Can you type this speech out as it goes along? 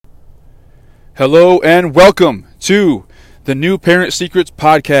Hello and welcome to the New Parent Secrets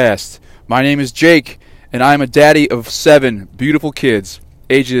podcast. My name is Jake, and I am a daddy of 7 beautiful kids,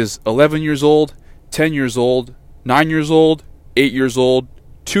 ages 11 years old, 10 years old, 9 years old, 8 years old,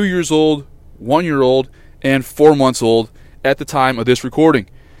 2 years old, 1 year old, and 4 months old at the time of this recording.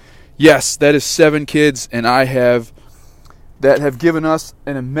 Yes, that is 7 kids, and that have given us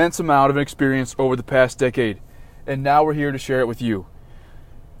an immense amount of experience over the past decade, and now we're here to share it with you.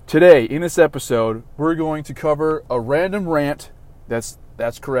 Today, in this episode, we're going to cover a random rant. That's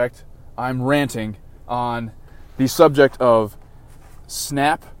correct. I'm ranting on the subject of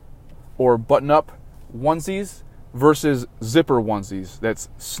snap or button-up onesies versus zipper onesies. That's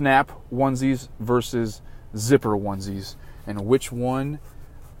snap onesies versus zipper onesies, and which one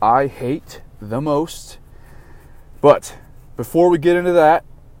I hate the most. But before we get into that,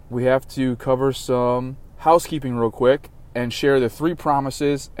 we have to cover some housekeeping real quick and share the 3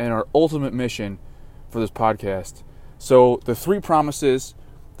 promises and our ultimate mission for this podcast. So the 3 promises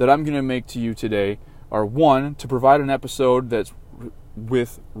that I'm going to make to you today are: 1, to provide an episode that's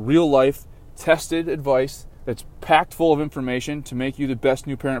with real-life, tested advice that's packed full of information to make you the best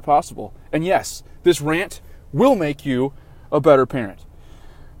new parent possible. And yes, this rant will make you a better parent.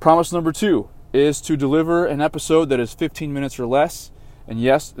 Promise number 2 is to deliver an episode that is 15 minutes or less. And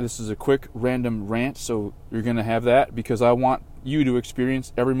yes, this is a quick random rant, so you're going to have that because I want you to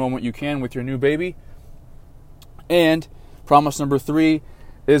experience every moment you can with your new baby. And promise number 3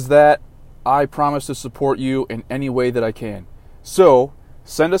 is that I promise to support you in any way that I can. So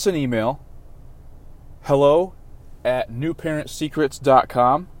send us an email,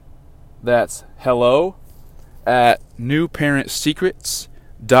 hello@newparentsecrets.com. That's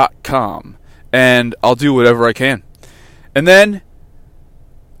hello@newparentsecrets.com. And I'll do whatever I can. And then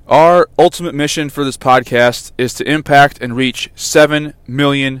our ultimate mission for this podcast is to impact and reach 7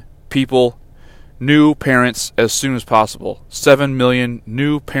 million people, new parents, as soon as possible. 7 million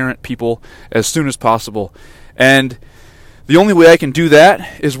new parent people as soon as possible. And the only way I can do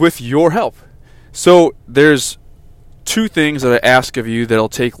that is with your help. So there's 2 things that I ask of you that'll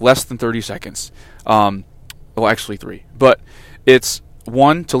take less than 30 seconds. Well, actually 3. But it's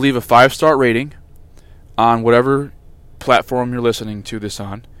 1, to leave a 5-star rating on whatever platform you're listening to this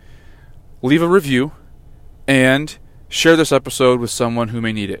on. Leave a review and share this episode with someone who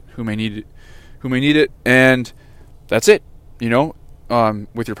may need it, and that's it.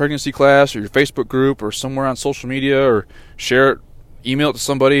 With your pregnancy class or your Facebook group or somewhere on social media, or share it, email it to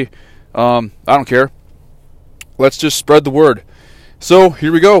somebody. I don't care. Let's just spread the word. So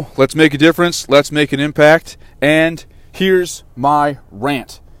here we go. Let's make a difference. Let's make an impact. And here's my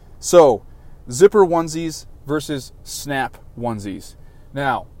rant. So, zipper onesies versus snap onesies.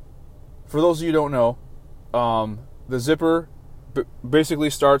 Now, for those of you who don't know, the zipper basically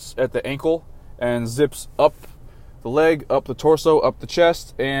starts at the ankle and zips up the leg, up the torso, up the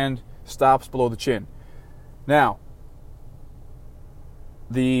chest, and stops below the chin. Now,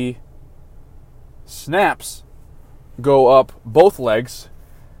 the snaps go up both legs,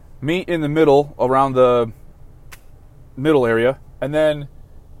 meet in the middle around the middle area, and then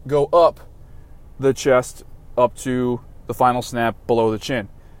go up the chest up to the final snap below the chin.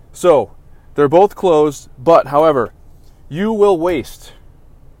 So, they're both closed, but, however, you will waste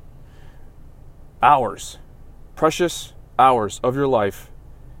hours, precious hours of your life.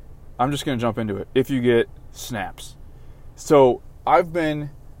 I'm just going to jump into it. If you get snaps. So, I've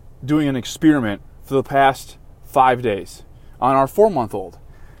been doing an experiment for the past 5 days on our 4-month-old.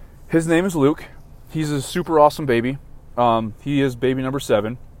 His name is Luke. He's a super awesome baby. He is baby number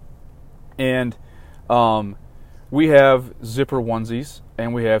 7. And we have zipper onesies,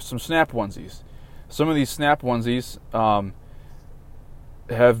 and we have some snap onesies. Some of these snap onesies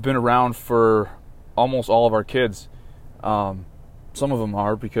have been around for almost all of our kids. Some of them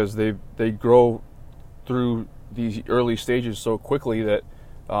are, because they grow through these early stages so quickly that...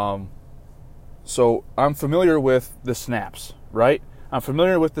 So I'm familiar with the snaps, right? I'm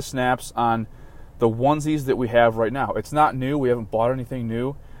familiar with the snaps on the onesies that we have right now. It's not new. We haven't bought anything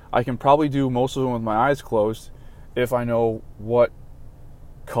new. I can probably do most of them with my eyes closed if I know what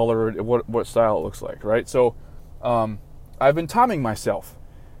color, what style it looks like, right? So I've been timing myself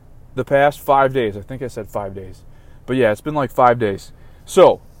the past 5 days. I think I said 5 days. But yeah, it's been like 5 days.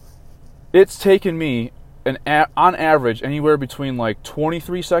 So it's taken me, on average, anywhere between like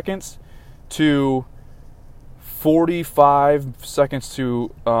 23 seconds to 45 seconds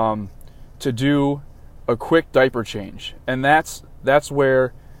to do a quick diaper change. And that's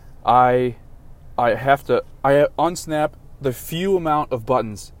where I unsnap the few amount of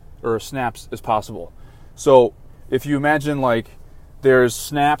buttons or snaps as possible. So if you imagine, like, there's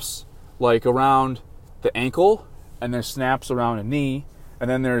snaps like around the ankle, and there's snaps around a knee, and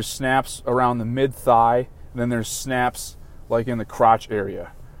then there's snaps around the mid-thigh, and then there's snaps like in the crotch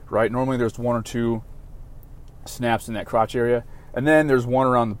area, right? Normally there's 1 or 2 snaps in that crotch area, and then there's one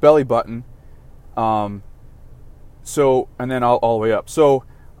around the belly button, and then all the way up. So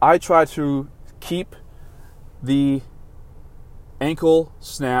I try to keep the ankle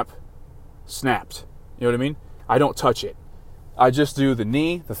snapped. You know what I mean? I don't touch it. I just do the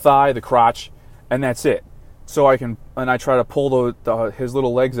knee, the thigh, the crotch, and that's it. So I try to pull his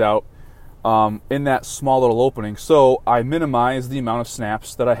little legs out in that small little opening, so I minimize the amount of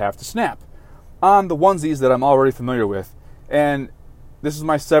snaps that I have to snap on the onesies that I'm already familiar with. And this is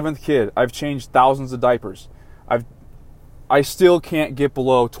my 7th kid. I've changed thousands of diapers. I still can't get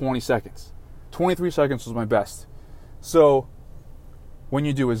below 20 seconds. 23 seconds was my best. So when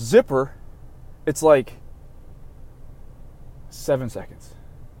you do a zipper, it's like 7 seconds,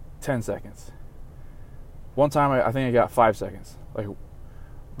 10 seconds. One time I think I got 5 seconds. Like,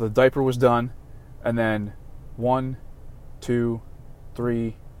 the diaper was done, and then 1, 2,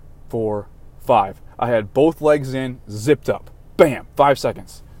 3, 4, 5. I had both legs in, zipped up. Bam, 5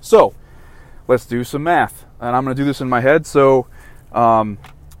 seconds. So let's do some math. And I'm going to do this in my head, so I'm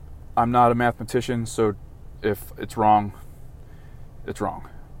not a mathematician, so if it's wrong, it's wrong.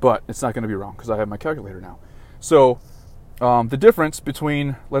 But it's not going to be wrong because I have my calculator now. So the difference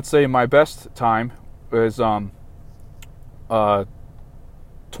between, let's say, my best time is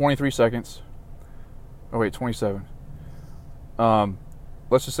 23 seconds. Oh, wait, 27.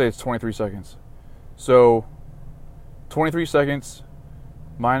 Let's just say it's 23 seconds. So 23 seconds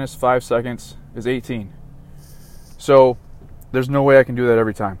minus 5 seconds is 18. So there's no way I can do that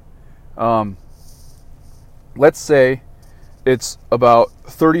every time. Let's say it's about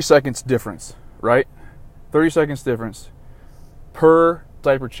 30 seconds difference, right? 30 seconds difference per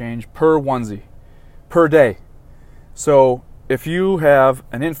diaper change, per onesie, per day. So if you have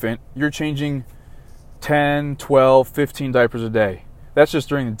an infant, you're changing 10, 12, 15 diapers a day. That's just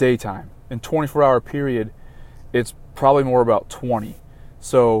during the daytime. In 24-hour period, it's probably more about 20.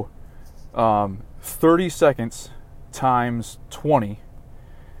 So 30 seconds times 20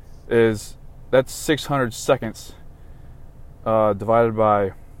 that's 600 seconds divided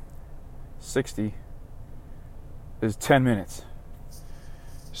by 60 is 10 minutes.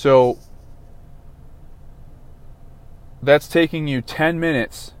 So that's taking you 10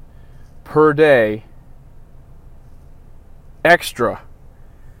 minutes per day extra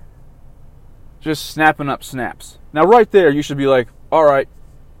just snapping up snaps. Now right there you should be like, all right,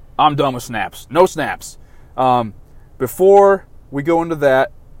 I'm done with snaps. No snaps. Before we go into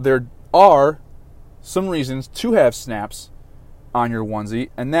that, there are some reasons to have snaps on your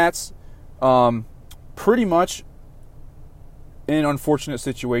onesie, and that's pretty much in unfortunate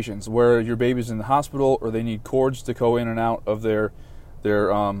situations where your baby's in the hospital or they need cords to go in and out of their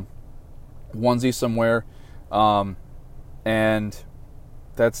onesie somewhere, and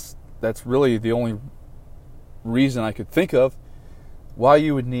that's really the only reason I could think of why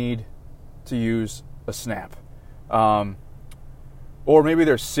you would need to use a snap. Or maybe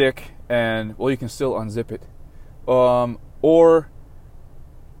they're sick and, well, you can still unzip it. Or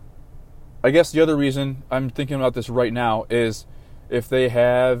I guess the other reason I'm thinking about this right now is if they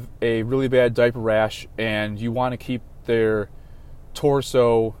have a really bad diaper rash and you want to keep their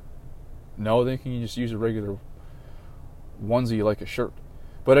torso, no, then you can just use a regular onesie like a shirt.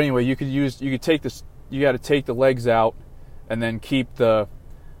 But anyway, you could take this, you got to take the legs out and then keep the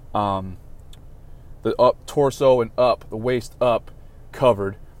up torso and up, the waist up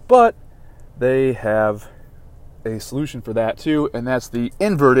covered. But they have a solution for that too, and that's the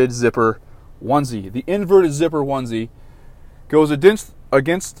inverted zipper onesie. The inverted zipper onesie goes against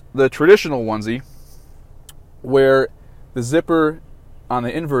the traditional onesie, where the zipper on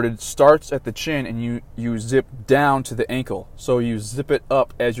the inverted starts at the chin and you zip down to the ankle. So you zip it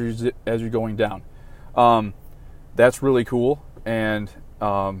up as you're going down. That's really cool, and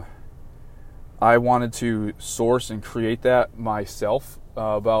I wanted to source and create that myself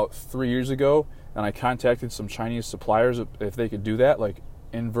about 3 years ago, and I contacted some Chinese suppliers if they could do that, like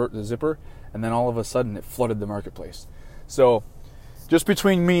invert the zipper, and then all of a sudden it flooded the marketplace. So just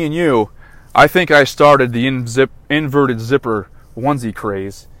between me and you, I think I started the inverted zipper onesie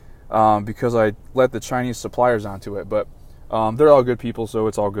craze because I let the Chinese suppliers onto it, but they're all good people, so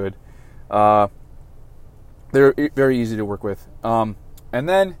it's all good. They're very easy to work with. And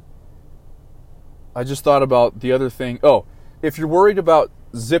then I just thought about the other thing. Oh, if you're worried about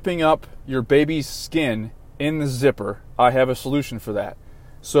zipping up your baby's skin in the zipper, I have a solution for that.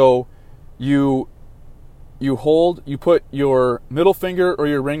 So you you put your middle finger or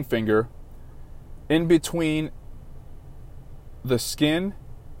your ring finger in between the skin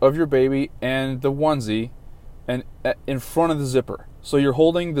of your baby and the onesie, and in front of the zipper. So you're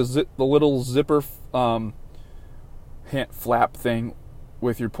holding the little zipper flap thing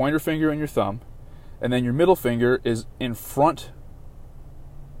with your pointer finger and your thumb, and then your middle finger is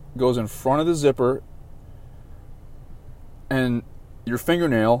goes in front of the zipper, and your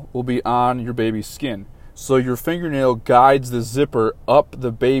fingernail will be on your baby's skin. So your fingernail guides the zipper up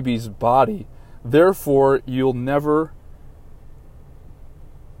the baby's body. Therefore, you'll never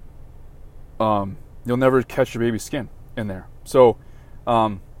catch your baby's skin in there. So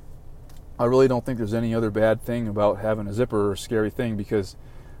I really don't think there's any other bad thing about having a zipper or a scary thing, because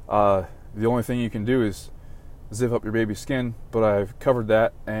the only thing you can do is zip up your baby's skin, but I've covered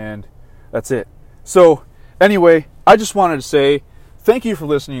that, and that's it. So anyway, I just wanted to say thank you for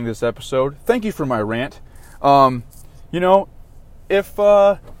listening to this episode. Thank you for my rant.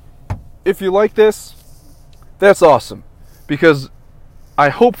 If you like this, that's awesome, because I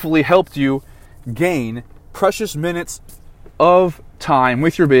hopefully helped you gain precious minutes of time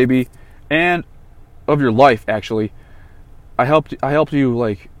with your baby and of your life. Actually, I helped you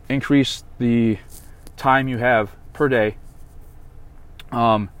like increase the time you have per day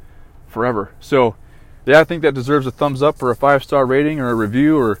forever. So yeah, I think that deserves a thumbs up or a 5-star rating or a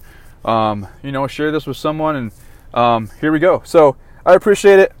review, or share this with someone, and here we go. So I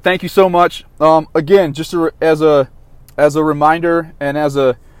appreciate it. Thank you so much. Again, just as a reminder and as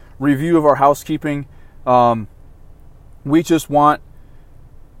a review of our housekeeping, we just want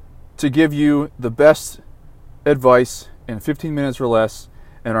to give you the best advice in 15 minutes or less,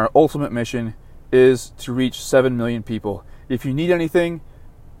 and our ultimate mission is to reach 7 million people. If you need anything,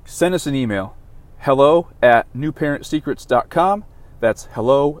 send us an email. hello@newparentsecrets.com. That's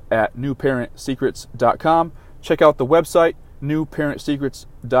hello@newparentsecrets.com. Check out the website,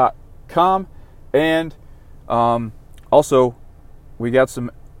 newparentsecrets.com. And also, we got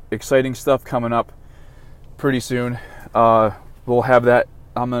some exciting stuff coming up pretty soon. We'll have that.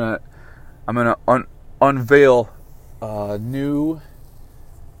 I'm gonna unveil a new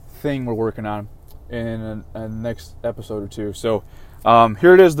thing we're working on in a next episode or two. So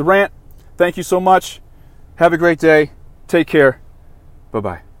here it is, the rant. Thank you so much. Have a great day. Take care.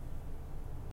 Bye-bye.